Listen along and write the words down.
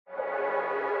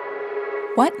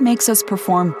What makes us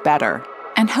perform better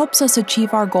and helps us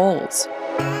achieve our goals?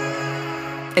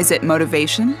 Is it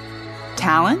motivation,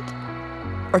 talent,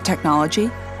 or technology?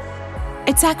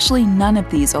 It's actually none of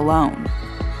these alone.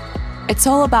 It's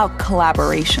all about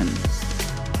collaboration.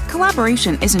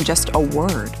 Collaboration isn't just a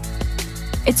word.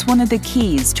 It's one of the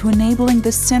keys to enabling the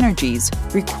synergies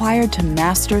required to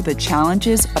master the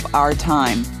challenges of our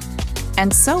time.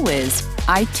 And so is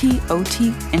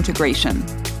IT-OT integration.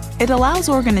 It allows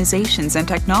organizations and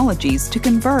technologies to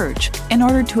converge in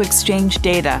order to exchange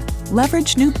data,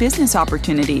 leverage new business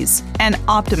opportunities, and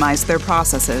optimize their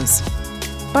processes.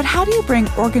 But how do you bring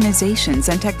organizations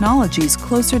and technologies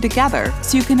closer together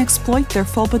so you can exploit their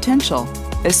full potential,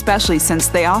 especially since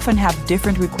they often have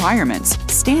different requirements,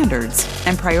 standards,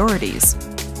 and priorities?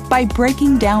 By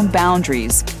breaking down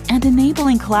boundaries and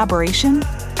enabling collaboration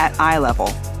at eye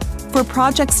level. For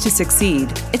projects to succeed,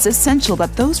 it's essential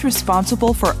that those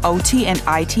responsible for OT and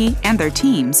IT and their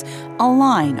teams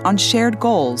align on shared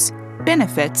goals,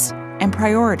 benefits, and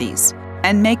priorities,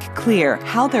 and make clear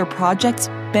how their projects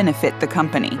benefit the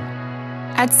company.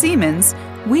 At Siemens,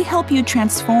 we help you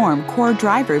transform core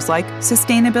drivers like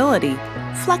sustainability,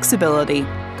 flexibility,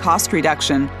 cost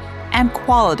reduction, and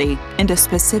quality into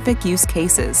specific use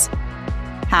cases.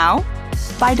 How?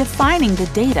 By defining the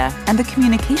data and the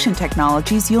communication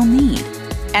technologies you'll need,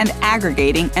 and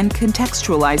aggregating and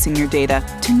contextualizing your data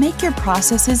to make your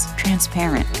processes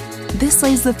transparent. This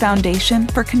lays the foundation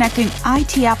for connecting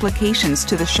IT applications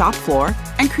to the shop floor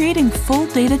and creating full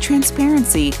data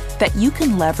transparency that you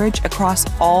can leverage across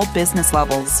all business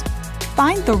levels.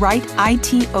 Find the right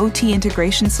IT-OT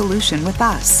integration solution with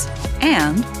us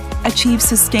and achieve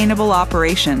sustainable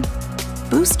operation.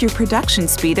 Boost your production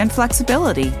speed and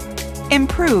flexibility.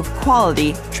 Improve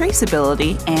quality,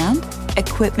 traceability, and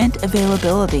equipment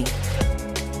availability.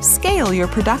 Scale your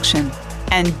production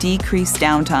and decrease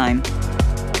downtime.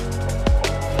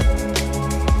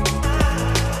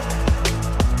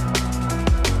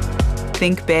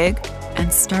 Think big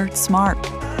and start smart.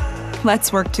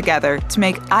 Let's work together to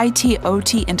make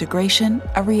IT-OT integration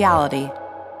a reality.